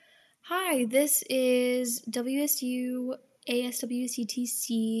Hi, this is WSU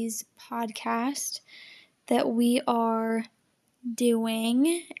ASWCTC's podcast that we are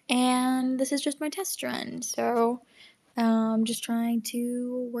doing, and this is just my test run. So, just trying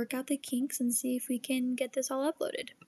to work out the kinks and see if we can get this all uploaded.